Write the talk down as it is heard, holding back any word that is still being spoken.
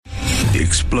the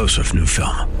explosive new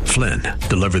film, Flynn,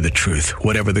 Deliver the Truth,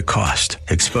 Whatever the Cost,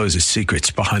 exposes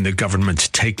secrets behind the government's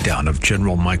takedown of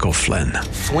General Michael Flynn.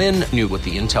 Flynn knew what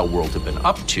the intel world had been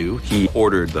up to. He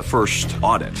ordered the first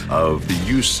audit of the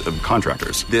use of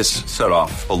contractors. This set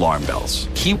off alarm bells.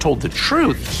 He told the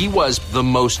truth. He was the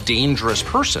most dangerous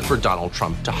person for Donald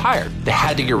Trump to hire. They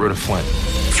had to get rid of Flynn.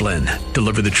 Flynn,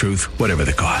 Deliver the Truth, Whatever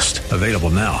the Cost. Available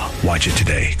now. Watch it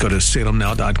today. Go to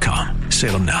salemnow.com.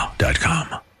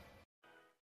 salemnow.com.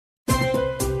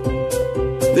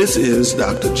 This is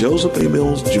Dr. Joseph A.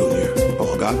 Mills Jr.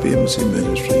 of Agape Embassy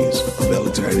Ministries of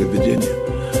Alexandria, Virginia.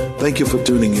 Thank you for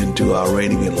tuning in to our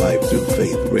Reigning in Life Through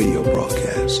Faith radio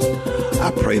broadcast.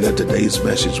 I pray that today's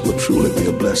message will truly be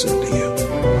a blessing to you.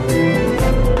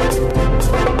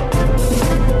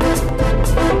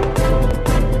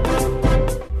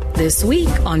 This week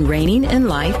on Reigning in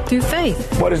Life Through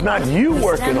Faith. But it's not you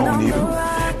working on you.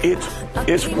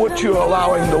 It's what you're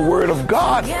allowing the Word of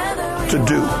God to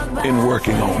do in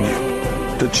working on you,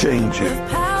 to change you,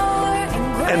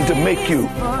 and to make you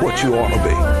what you ought to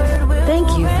be. Thank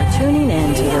you for tuning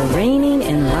in to the Reigning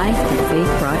in Life Through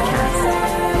Faith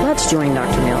broadcast. Let's join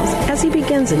Dr. Mills as he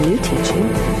begins a new teaching,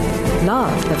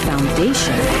 Love, the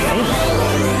Foundation of Faith.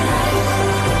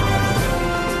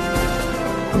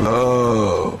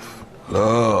 Love.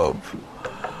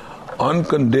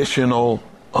 Unconditional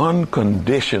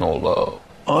love.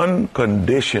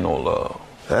 Unconditional love.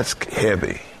 That's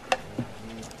heavy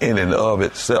in and of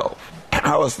itself.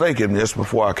 I was thinking just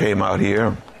before I came out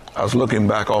here, I was looking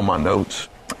back on my notes,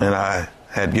 and I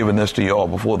had given this to y'all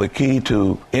before. The key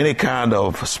to any kind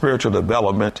of spiritual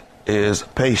development is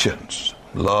patience.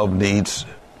 Love needs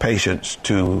patience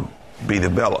to be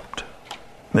developed.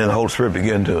 Then the Holy Spirit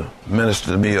began to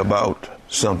minister to me about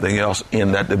something else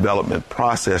in that development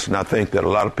process, and I think that a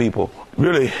lot of people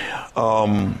really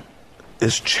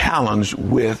is challenged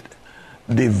with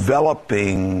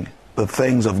developing the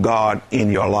things of God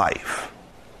in your life.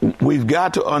 We've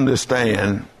got to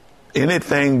understand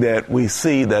anything that we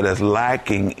see that is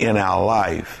lacking in our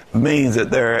life means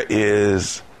that there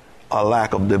is a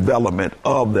lack of development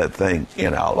of that thing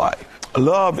in our life.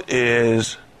 Love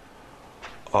is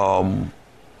the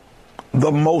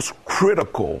most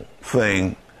critical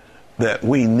thing that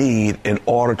we need in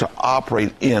order to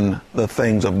operate in the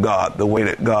things of God, the way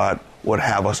that God would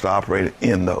have us to operate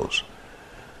in those.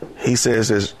 He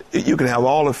says you can have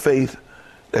all the faith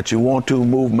that you want to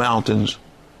move mountains,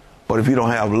 but if you don't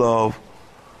have love,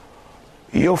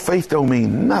 your faith don't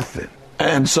mean nothing.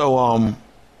 And so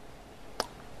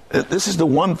this is the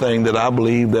one thing that I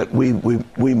believe that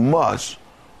we must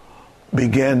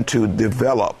begin to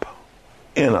develop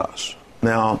in us.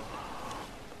 Now,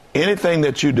 anything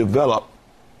that you develop,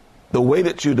 the way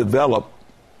that you develop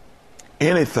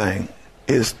anything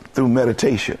is through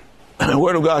meditation. And the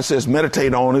Word of God says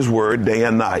meditate on His Word day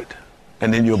and night,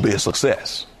 and then you'll be a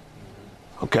success.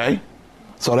 Okay?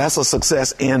 So that's a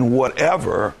success in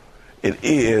whatever it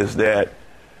is that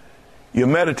you're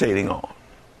meditating on.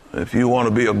 If you want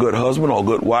to be a good husband or a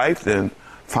good wife, then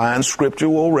find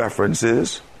scriptural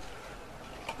references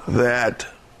that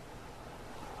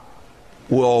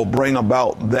will bring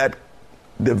about that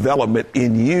development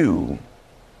in you.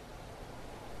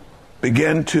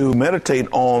 Begin to meditate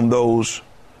on those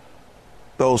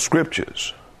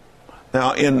scriptures.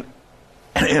 Now, in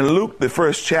Luke, the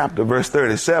first chapter, verse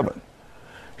 37,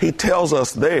 he tells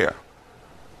us there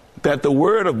that the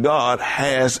Word of God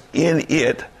has in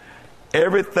it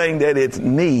everything that it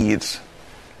needs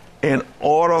in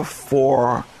order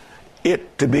for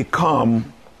it to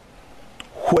become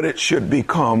what it should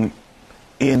become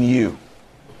in you.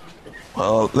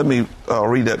 Let me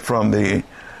read that from the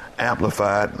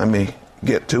Amplified. Let me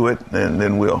get to it, and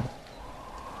then we'll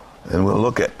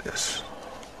look at this.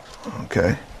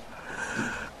 Okay.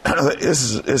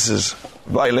 This is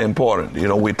vitally important. You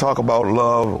know, we talk about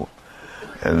love,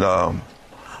 and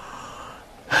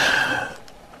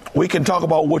we can talk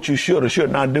about what you should or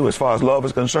should not do as far as love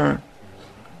is concerned,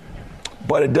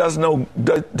 but it does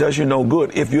you no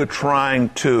good if you're trying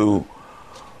to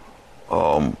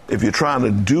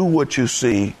do what you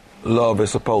see love is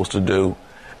supposed to do,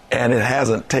 and it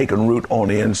hasn't taken root on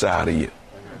the inside of you,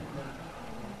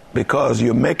 because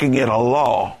you're making it a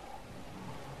law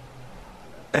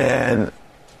and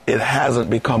it hasn't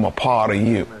become a part of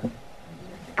you.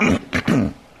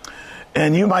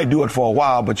 And you might do it for a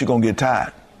while, but you're going to get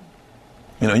tired.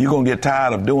 You know, you're going to get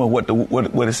tired of doing what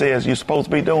it says you're supposed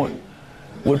to be doing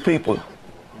with people,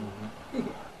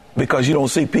 because you don't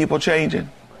see people changing.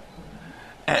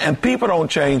 And people don't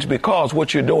change because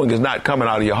what you're doing is not coming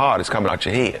out of your heart, it's coming out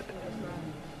your head.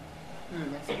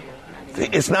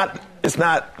 It's not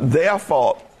their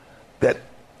fault that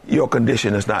your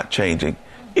condition is not changing.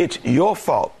 It's your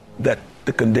fault that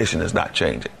the condition is not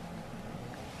changing.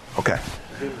 Okay.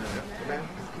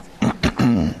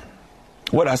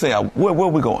 What did I say? Where are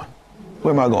we going?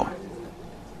 Where am I going?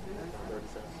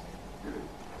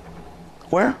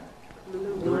 Where?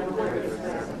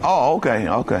 Oh,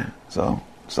 okay. So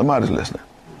somebody's listening.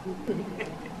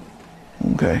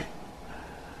 Okay.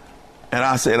 And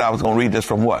I said I was going to read this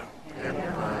from what?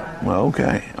 Well,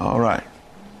 okay. All right.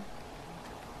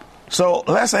 So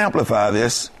let's amplify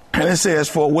this. And it says,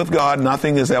 for with God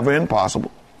nothing is ever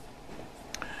impossible.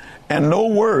 And no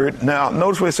word, now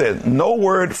notice what it says, no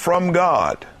word from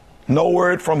God. No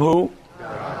word from who?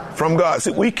 God. From God.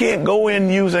 See, we can't go in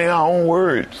using our own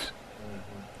words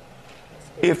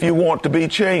if you want to be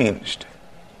changed.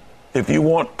 If you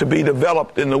want to be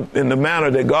developed in the manner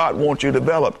that God wants you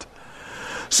developed.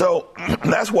 So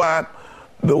that's why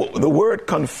the word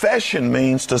confession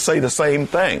means to say the same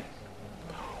thing.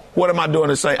 What am I doing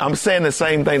to say? I'm saying the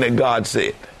same thing that God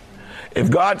said. If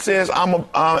God says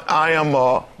I am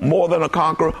more than a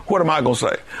conqueror, what am I going to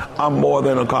say? I'm more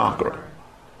than a conqueror.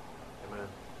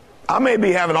 I may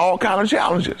be having all kinds of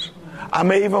challenges. I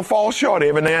may even fall short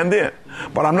every now and then,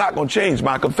 but I'm not going to change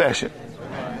my confession.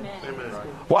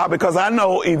 Why? Because I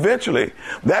know eventually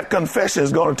that confession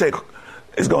is going to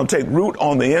take root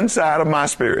on the inside of my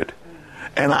spirit,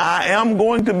 and I am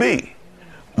going to be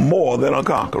more than a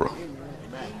conqueror.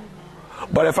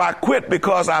 But if I quit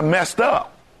because I messed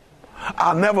up,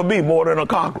 I'll never be more than a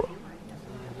conqueror.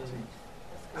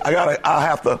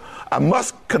 I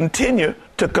must continue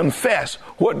to confess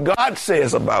what God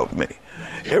says about me,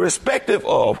 irrespective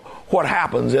of what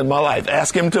happens in my life.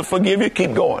 Ask Him to forgive you,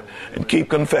 keep going, and keep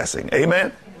confessing.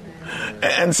 Amen?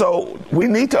 And so we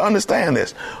need to understand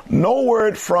this. No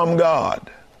word from God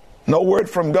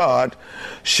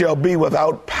shall be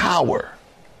without power.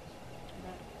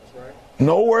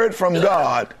 No word from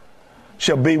God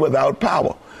shall be without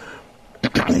power.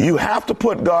 You have to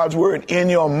put God's word in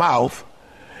your mouth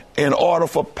in order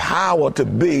for power to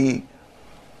be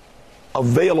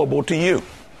available to you.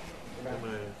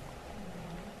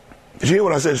 Did you hear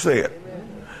what I said?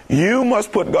 You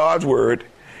must put God's word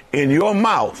in your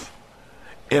mouth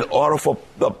in order for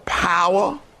the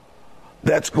power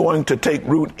that's going to take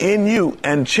root in you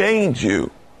and change you.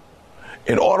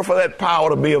 In order for that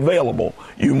power to be available,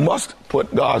 you must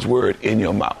put God's word in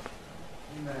your mouth.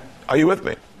 Are you with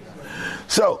me?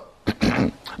 So,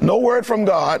 no word from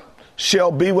God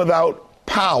shall be without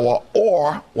power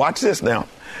or, watch this now,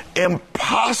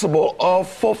 impossible of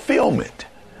fulfillment.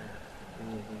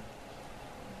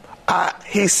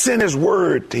 He sent His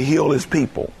word to heal His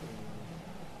people.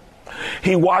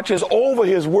 He watches over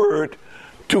His word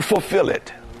to fulfill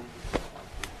it.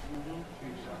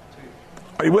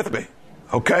 Are you with me?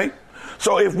 Okay?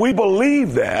 So if we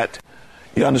believe that,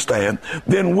 you understand,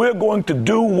 then we're going to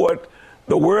do what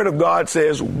the Word of God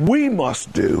says we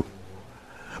must do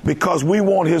because we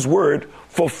want His Word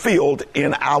fulfilled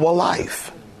in our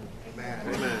life.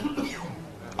 Amen.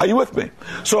 Are you with me?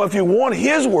 So if you want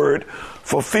His Word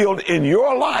fulfilled in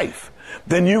your life,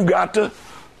 then you've got to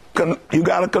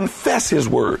confess His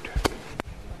Word.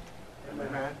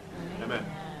 Amen. Amen.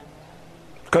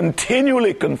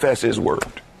 Continually confess His Word.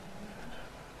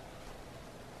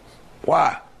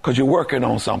 Why? Because you're working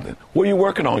on something. What are you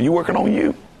working on? You're working on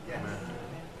you. Yes.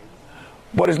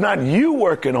 But it's not you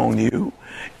working on you.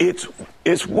 It's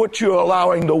what you're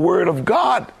allowing the Word of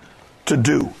God to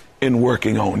do in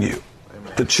working on you.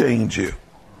 Amen. To change you.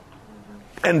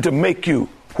 And to make you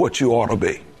what you ought to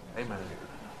be. Amen.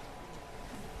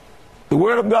 The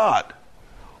Word of God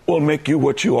will make you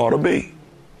what you ought to be.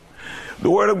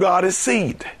 The Word of God is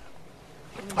seed.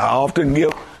 I often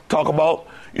talk about,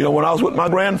 when I was with my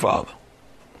grandfather,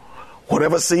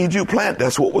 whatever seed you plant,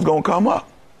 that's what was going to come up.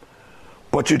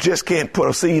 But you just can't put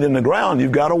a seed in the ground.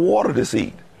 You've got to water the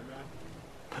seed.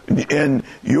 And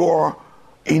your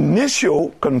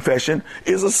initial confession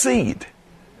is a seed.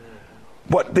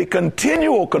 But the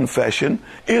continual confession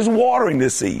is watering the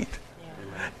seed.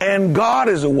 And God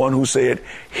is the one who said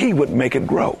He would make it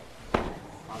grow.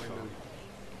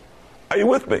 Are you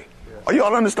with me? Are you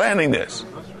all understanding this?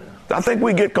 I think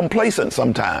we get complacent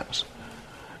sometimes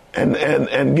and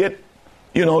get,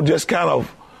 just kind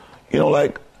of,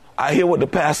 like I hear what the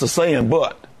pastor's saying,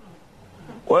 but,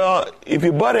 well, if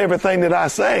you but everything that I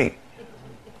say,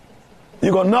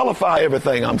 you're going to nullify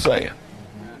everything I'm saying.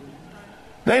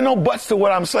 There ain't no buts to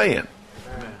what I'm saying.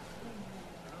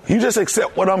 You just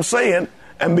accept what I'm saying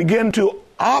and begin to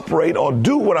operate or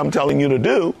do what I'm telling you to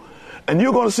do, and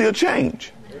you're going to see a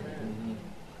change.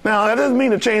 Now, that doesn't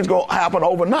mean the change is going to happen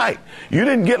overnight. You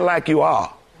didn't get like you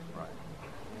are.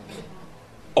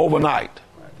 overnight.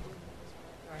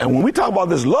 And when we talk about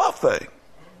this love thing,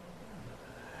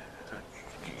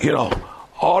 you know,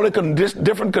 all the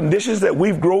different conditions that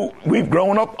we've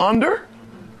grown up under,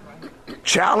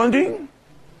 challenging,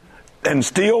 and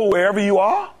still wherever you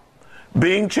are,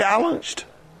 being challenged.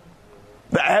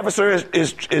 The adversary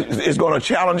is going to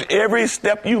challenge every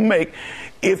step you make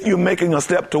if you're making a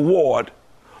step toward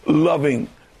loving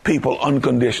people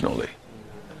unconditionally.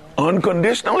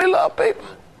 Unconditionally love people.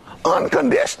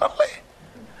 Unconditionally.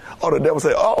 Oh, the devil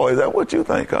say, oh, is that what you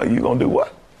think? Are you going to do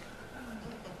what?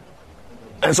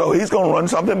 And so he's going to run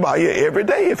something by you every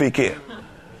day if he can.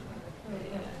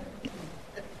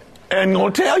 And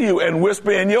going to tell you and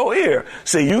whisper in your ear,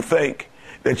 see, you think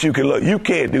that you can love. You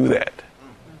can't do that.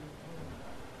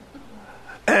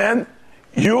 And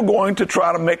you're going to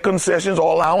try to make concessions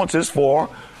or allowances for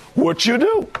what you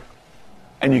do.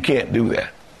 And you can't do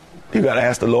that. You got to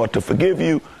ask the Lord to forgive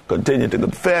you, continue to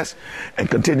confess, and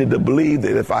continue to believe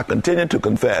that if I continue to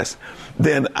confess,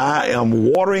 then I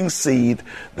am watering seed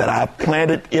that I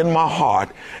planted in my heart,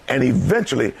 and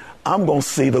eventually I'm going to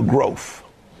see the growth.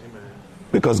 Amen.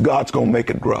 Because God's going to make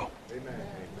it grow. Amen.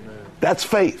 That's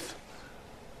faith.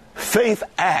 Faith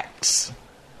acts.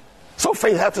 So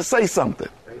faith has to say something.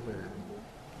 Amen.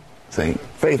 See,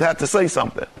 faith has to say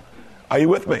something. Are you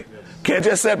with me? Can't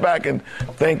just sit back and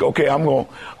think, okay, I'm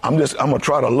gonna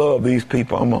try to love these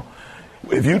people.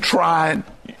 If you try,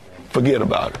 forget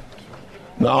about it.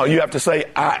 No, you have to say,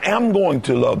 I am going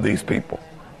to love these people.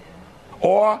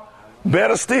 Or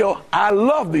better still, I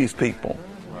love these people.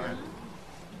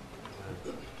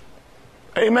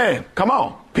 Amen. Come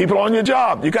on. People on your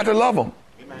job, you got to love them.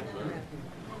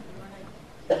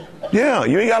 Yeah,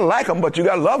 you ain't got to like them, but you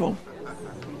got to love them.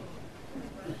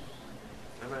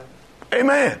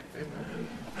 Amen.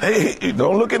 Hey,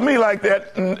 don't look at me like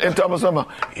that and tell me something.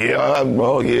 Yeah,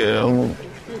 well, yeah.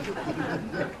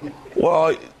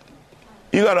 Well,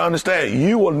 you got to understand,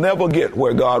 you will never get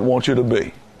where God wants you to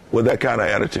be with that kind of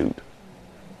attitude.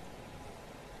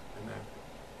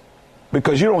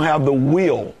 Because you don't have the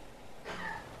will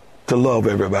to love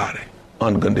everybody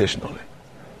unconditionally.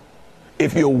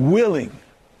 If you're willing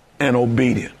and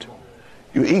obedient,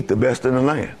 you eat the best in the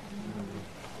land.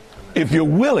 If you're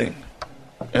willing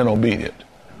and obedient,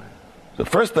 the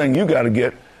first thing you got to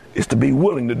get is to be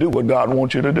willing to do what God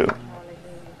wants you to do.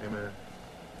 Amen.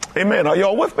 Amen. Are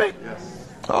y'all with me? Yes.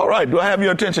 All right. Do I have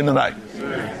your attention tonight?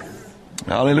 Yes.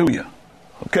 Hallelujah.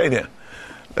 Okay then.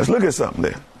 Let's look at something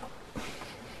then.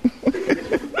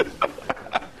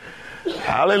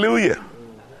 Hallelujah.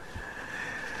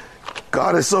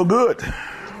 God is so good.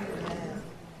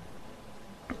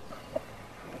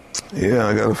 Yeah,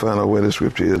 I got to find out where the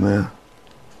scripture is now.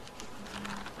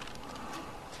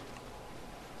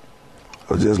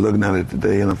 I was just looking at it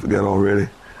today and I forgot already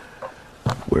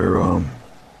where,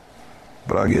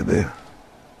 but I'll get there.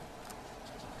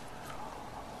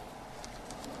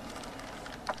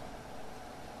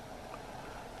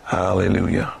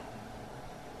 Hallelujah.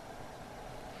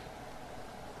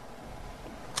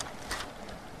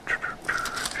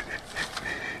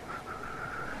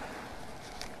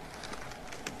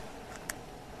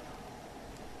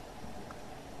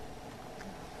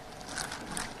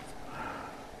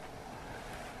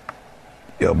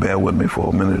 Y'all bear with me for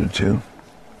a minute or two.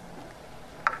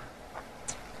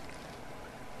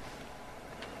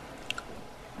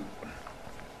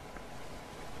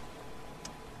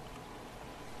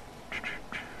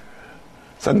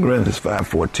 Second Corinthians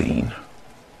 5:14.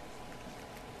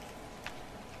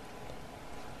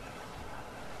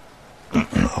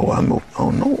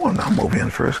 No wonder I'm over here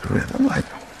in 1 Corinthians. I'm like,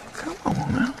 come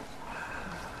on now.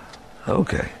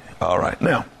 Okay, all right.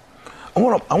 Now, I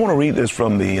want to read this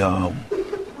from the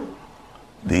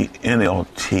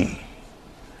NLT.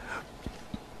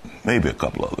 Maybe a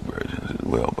couple other versions as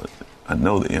well, but I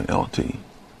know the NLT.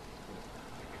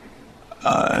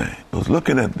 I was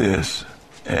looking at this,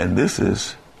 and this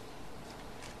is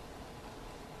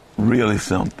really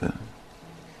something.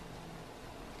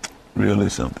 Really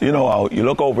something. You know, you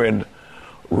look over in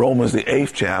Romans, the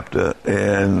 8th chapter,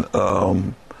 and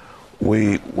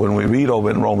when we read over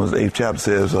in Romans, the 8th chapter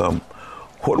says,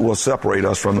 what will separate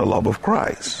us from the love of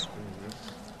Christ?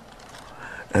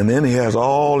 And then he has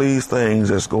all these things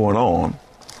that's going on.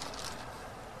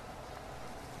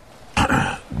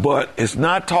 But it's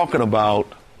not talking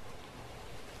about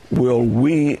will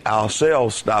we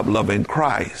ourselves stop loving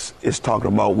Christ. It's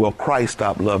talking about will Christ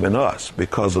stop loving us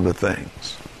because of the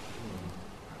things.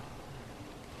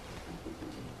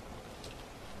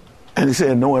 And he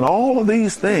said, knowing all of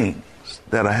these things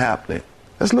that are happening.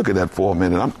 Let's look at that for a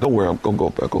minute. Don't worry, I'm going to go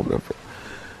back over there.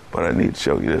 But I need to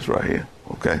show you this right here,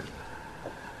 okay?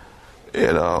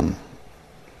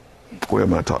 where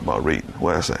am I talking about reading?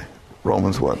 What did I say?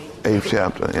 Romans what? 8th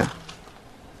chapter, yeah.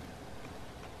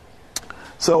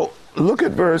 So look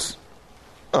at verse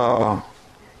well,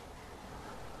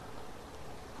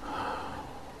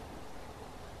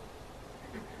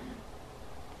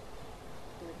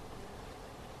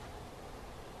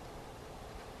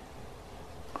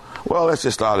 let's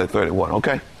just start at 31,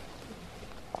 okay?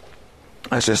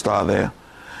 Let's just start there.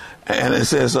 And it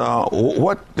says,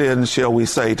 what then shall we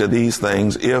say to these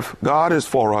things? If God is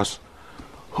for us,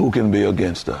 who can be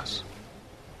against us?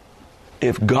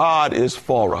 If God is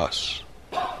for us,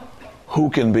 who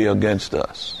can be against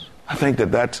us? I think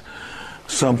that that's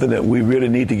something that we really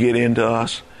need to get into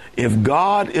us. If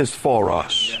God is for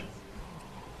us,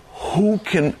 who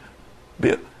can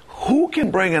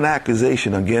bring an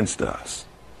accusation against us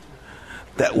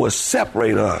that will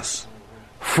separate us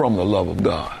from the love of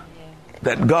God?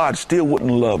 That God still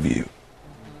wouldn't love you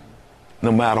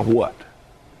no matter what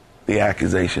the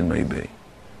accusation may be.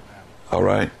 All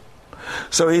right?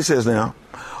 So he says now,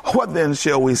 what then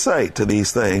shall we say to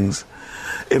these things?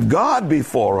 If God be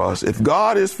for us, if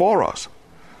God is for us,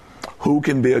 who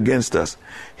can be against us?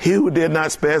 He who did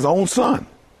not spare his own son,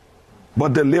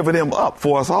 but delivered him up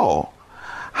for us all,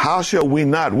 how shall we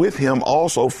not with him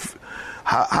also,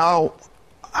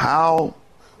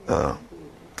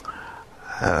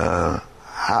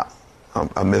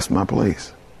 I missed my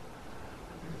place.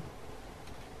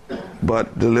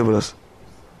 But delivered us.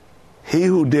 He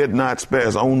who did not spare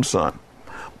his own son,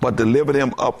 but delivered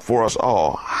him up for us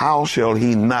all, how shall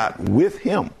he not with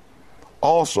him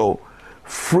also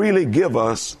freely give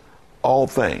us all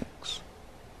things?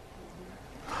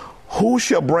 Who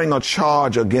shall bring a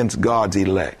charge against God's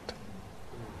elect?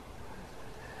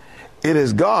 It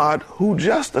is God who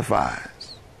justifies.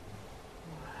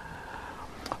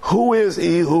 Who is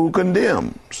he who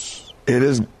condemns? It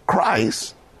is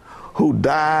Christ who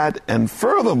died and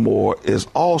furthermore is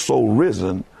also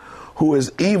risen, who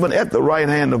is even at the right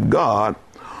hand of God,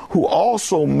 who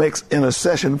also makes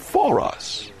intercession for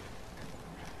us.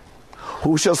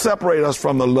 Who shall separate us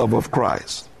from the love of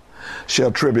Christ?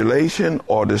 Shall tribulation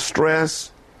or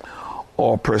distress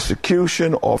or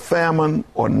persecution or famine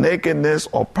or nakedness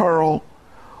or peril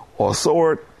or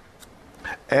sword?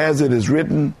 As it is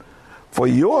written, for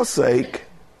your sake,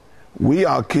 we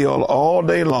are killed all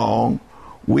day long.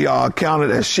 We are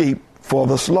accounted as sheep for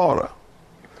the slaughter.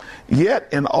 Yet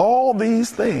in all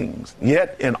these things, we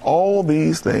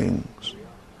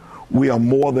are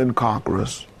more than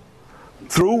conquerors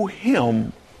through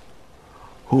him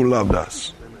who loved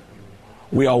us.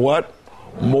 We are what?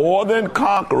 More than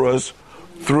conquerors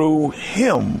through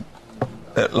him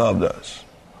that loved us.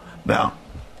 Now,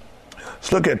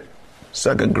 let's look at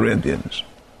 2 Corinthians.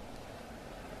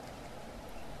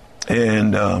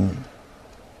 And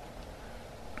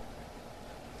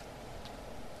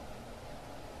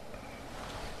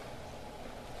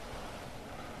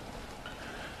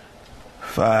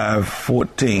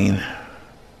 5:14.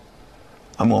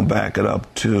 I'm going to back it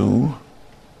up to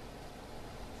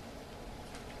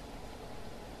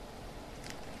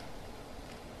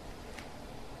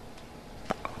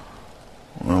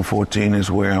 14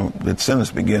 is where the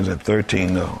sentence begins at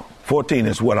 13. 14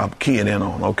 is what I'm keying in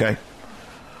on, okay?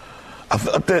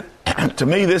 To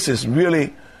me, this is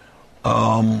really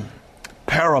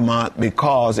paramount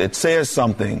because it says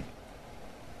something.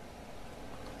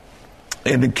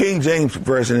 In the King James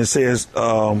Version, it says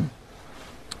that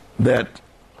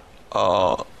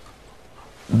the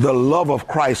love of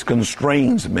Christ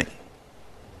constrains me,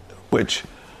 which,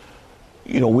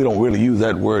 we don't really use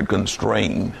that word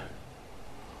constrain.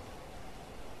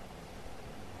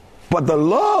 But the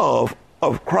love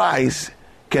of Christ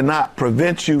cannot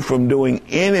prevent you from doing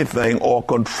anything or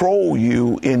control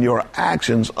you in your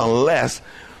actions unless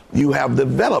you have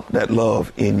developed that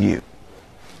love in you.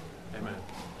 Amen.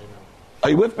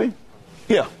 Are you with me?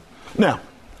 Yeah. Now,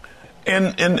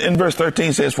 in verse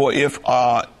 13 says, For if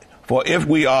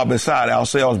we are beside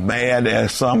ourselves mad,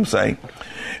 as some say,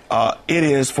 it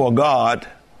is for God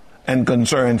and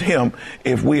concerns him.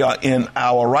 If we are in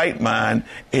our right mind,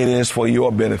 it is for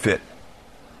your benefit.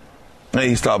 Now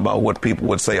he's talking about what people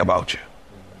would say about you.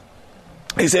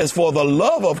 He says, for the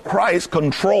love of Christ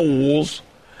controls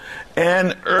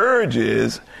and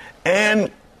urges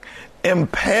and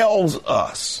impels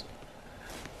us.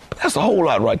 That's a whole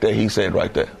lot right there, he said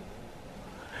right there.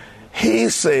 He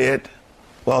said,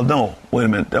 well, no, wait a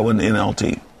minute, that wasn't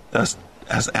NLT. That's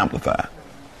amplified.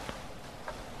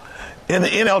 In the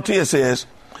NLT it says,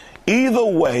 either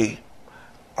way,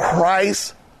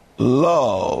 Christ's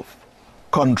love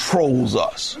controls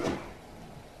us.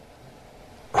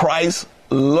 Christ's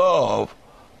love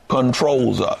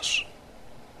controls us.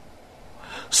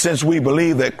 Since we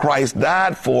believe that Christ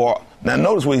died for, now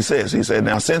notice what he says. He said,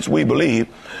 now since we believe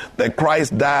that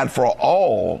Christ died for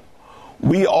all,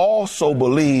 we also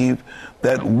believe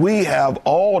that we have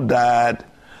all died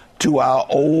to our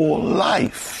old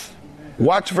life.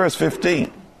 Watch verse 15.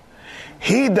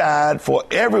 He died for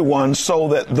everyone so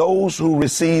that those who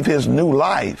receive his new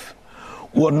life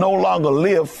will no longer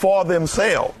live for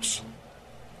themselves.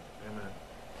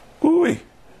 Ooh-wee.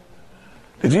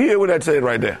 Did you hear what that said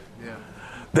right there? Yeah.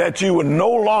 That you would no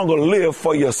longer live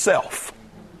for yourself.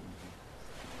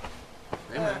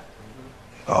 Amen.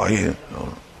 Oh, yeah.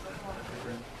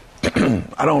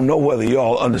 I don't know whether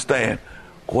y'all understand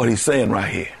what he's saying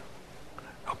right here.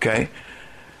 Okay?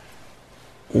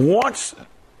 Once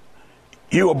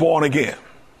you are born again,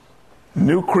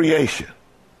 new creation,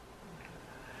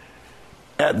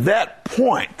 at that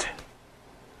point,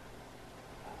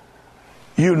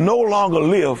 you no longer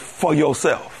live for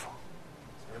yourself.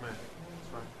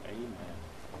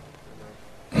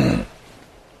 Amen.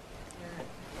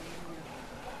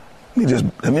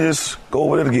 Let me just go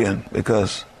over it again,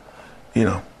 because, you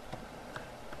know,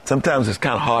 sometimes it's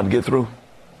kind of hard to get through.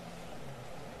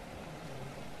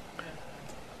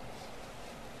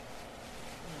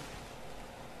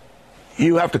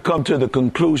 You have to come to the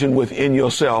conclusion within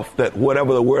yourself that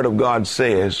whatever the Word of God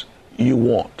says, you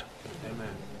want.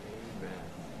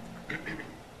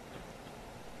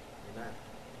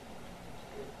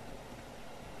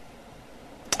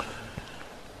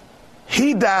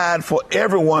 He died for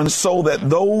everyone so that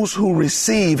those who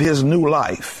receive his new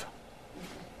life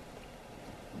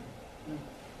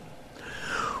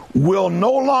will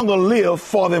no longer live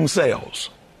for themselves.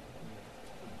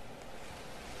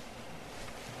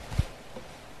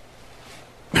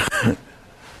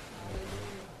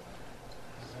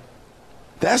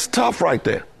 That's tough right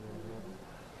there.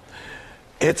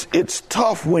 It's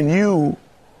tough when you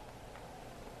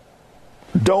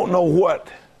don't know what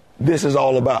this is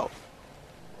all about.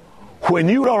 When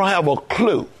you don't have a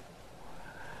clue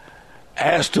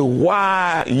as to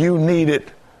why you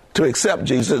needed to accept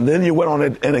Jesus, and then you went on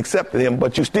and accepted him,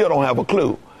 but you still don't have a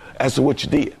clue as to what you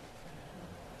did.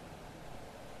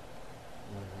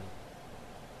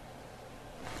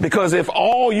 Because if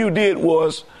all you did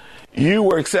was you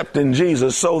were accepting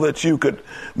Jesus so that you could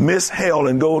miss hell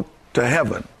and go to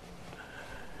heaven,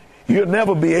 you'll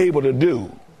never be able to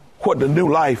do what the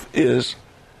new life is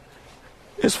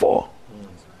for.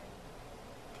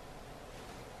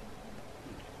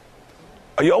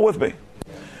 Are y'all with me?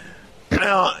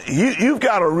 Now, you've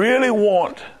got to really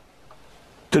want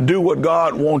to do what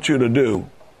God wants you to do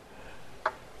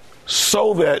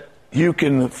so that you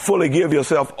can fully give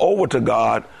yourself over to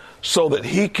God, so that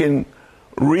he can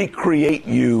recreate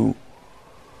you,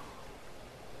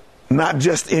 not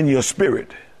just in your spirit,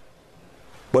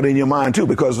 but in your mind too.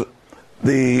 Because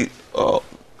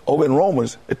over in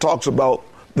Romans, it talks about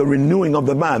the renewing of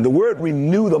the mind. The word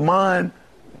renew the mind,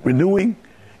 renewing,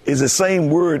 is the same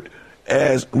word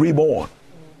as reborn.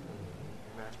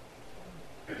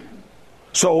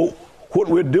 So what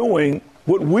we're doing,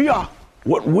 what we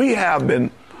have been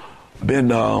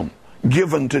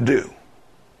given to do,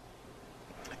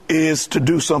 is to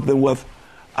do something with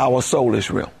our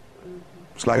soulish realm.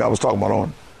 It's like I was talking about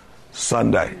on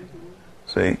Sunday.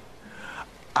 See,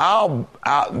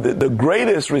 the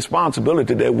greatest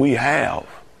responsibility that we have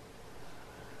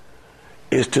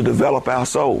is to develop our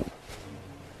soul.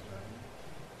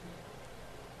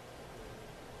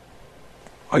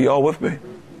 Are y'all with me?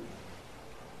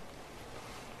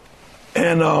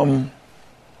 And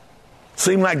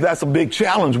seems like that's a big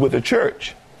challenge with the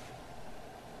church.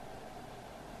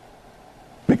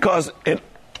 Because in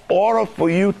order for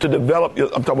you to develop,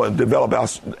 I'm talking about develop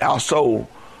our soul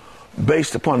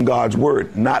based upon God's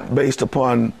word, not based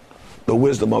upon the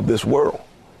wisdom of this world.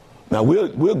 Now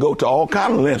we'll go to all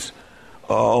kinds of lengths,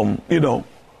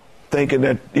 thinking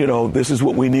that, this is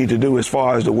what we need to do as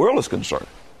far as the world is concerned.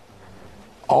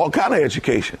 All kind of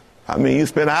education. I mean, you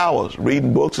spend hours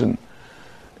reading books and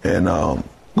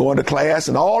going to class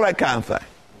and all that kind of thing.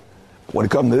 When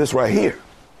it comes to this right here,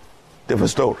 different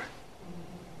story.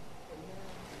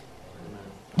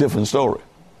 Different story.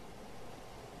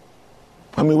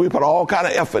 I mean, we put all kind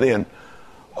of effort in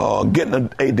getting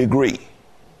a degree,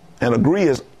 and a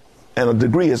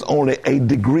degree is only a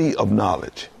degree of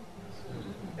knowledge.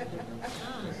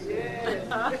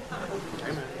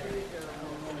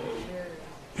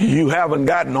 You haven't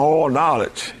gotten all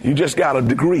knowledge. You just got a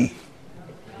degree.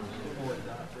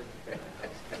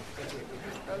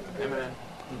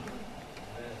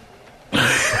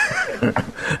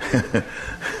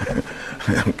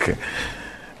 Okay.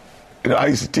 You know, I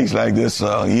used to teach like this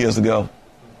years ago.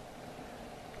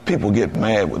 People get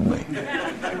mad with me.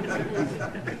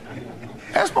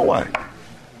 Ask my wife.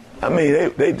 I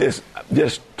mean, they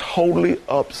just totally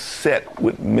upset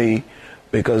with me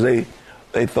because they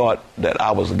thought that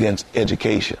I was against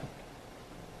education.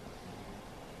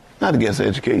 Not against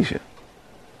education.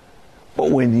 But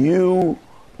when you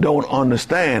don't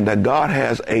understand that God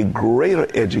has a greater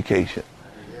education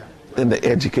than the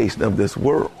education of this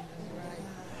world,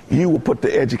 you will put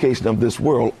the education of this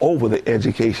world over the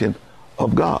education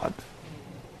of God.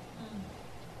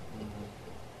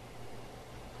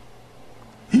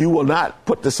 You will not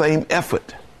put the same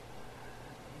effort,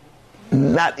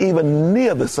 not even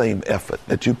near the same effort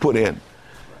that you put in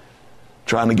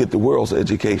trying to get the world's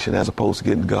education as opposed to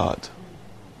getting God's.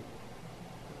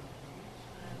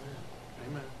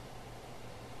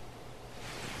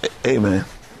 Amen.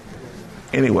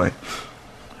 Anyway,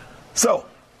 so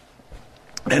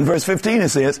in verse 15 it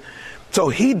says, so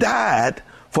he died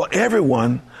for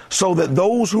everyone so that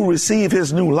those who receive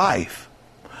his new life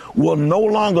will no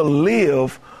longer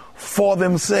live for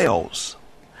themselves.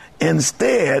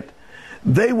 Instead,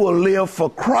 they will live for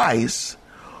Christ,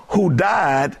 who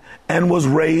died and was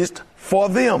raised for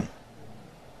them.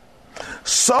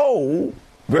 So,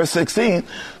 verse 16,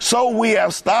 so we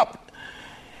have stopped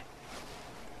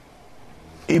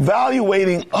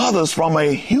evaluating others from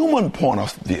a human point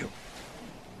of view.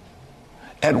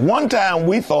 At one time,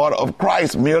 we thought of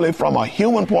Christ merely from a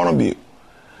human point of view.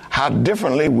 How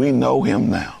differently we know him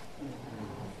now.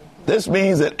 This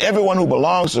means that everyone who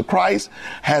belongs to Christ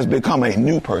has become a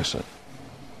new person.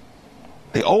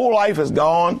 The old life is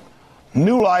gone.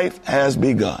 New life has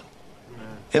begun.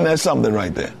 Isn't that something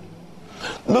right there?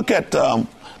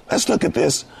 Let's look at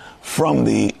this from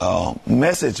the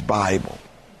Message Bible.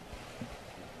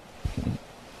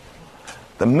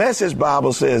 The Message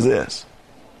Bible says this: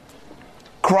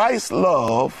 Christ's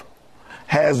love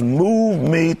has moved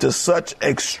me to such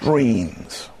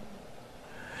extremes.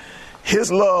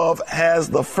 His love has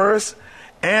the first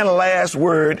and last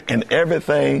word in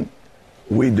everything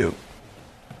we do.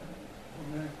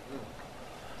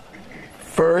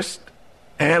 First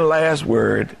and last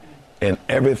word in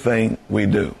everything we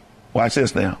do. Watch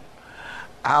this now.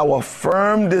 Our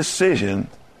firm decision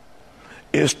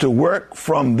is to work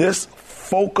from this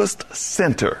focused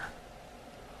center.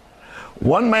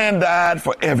 One man died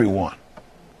for everyone.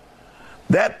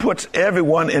 That puts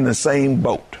everyone in the same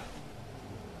boat.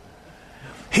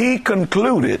 He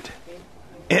included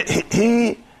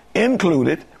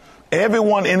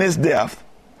everyone in his death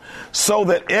so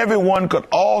that everyone could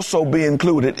also be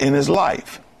included in his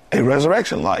life, a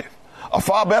resurrection life, a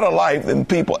far better life than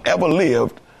people ever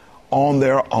lived on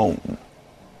their own.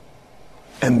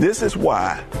 And this is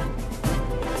why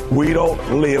we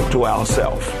don't live to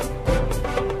ourselves.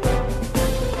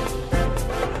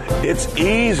 It's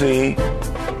easy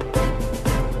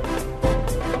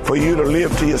for you to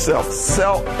live to yourself.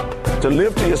 To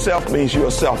live to yourself means you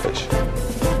are selfish.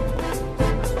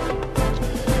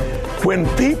 When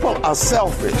people are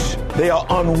selfish, they are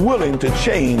unwilling to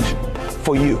change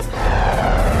for you.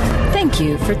 Thank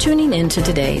you for tuning in to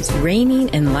today's Reigning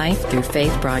in Life Through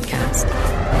Faith broadcast.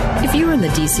 If you're in the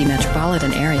D.C.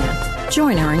 metropolitan area,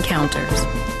 join our encounters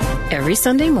every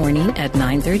Sunday morning at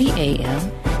 9:30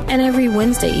 a.m. and every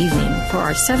Wednesday evening for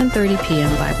our 7:30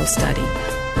 p.m. Bible study.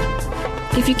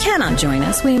 If you cannot join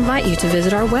us, we invite you to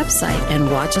visit our website and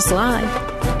watch us live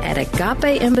at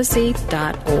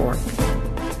agapeembassy.org.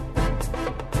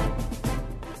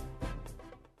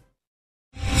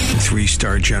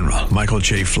 Three-star General Michael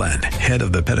J. Flynn, head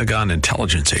of the Pentagon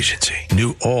Intelligence Agency,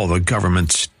 knew all the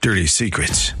government's dirty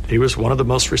secrets. He was one of the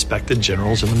most respected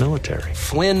generals in the military.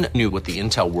 Flynn knew what the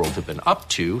intel world had been up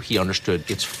to. He understood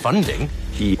its funding.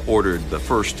 He ordered the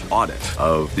first audit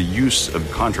of the use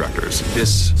of contractors.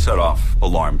 This set off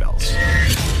alarm bells.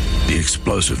 The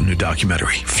explosive new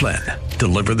documentary, Flynn,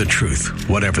 Deliver the Truth,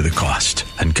 Whatever the Cost,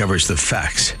 uncovers the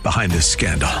facts behind this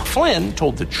scandal. Flynn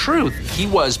told the truth. He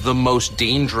was the most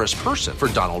dangerous person for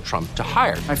Donald Trump to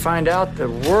hire. I find out the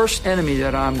worst enemy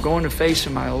that I'm going to face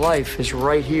in my life is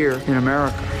right here in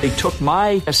America. They took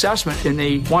my assessment and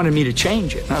they wanted me to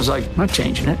change it. And I was like, I'm not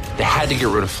changing it. They had to get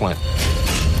rid of Flynn.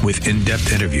 With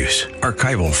in-depth interviews,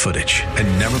 archival footage, and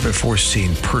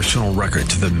never-before-seen personal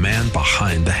records of the man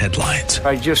behind the headlines.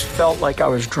 I just felt like I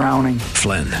was drowning.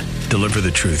 Flynn, Deliver the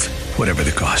Truth, Whatever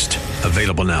the Cost.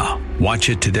 Available now.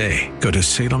 Watch it today. Go to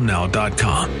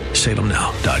salemnow.com.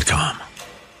 salemnow.com.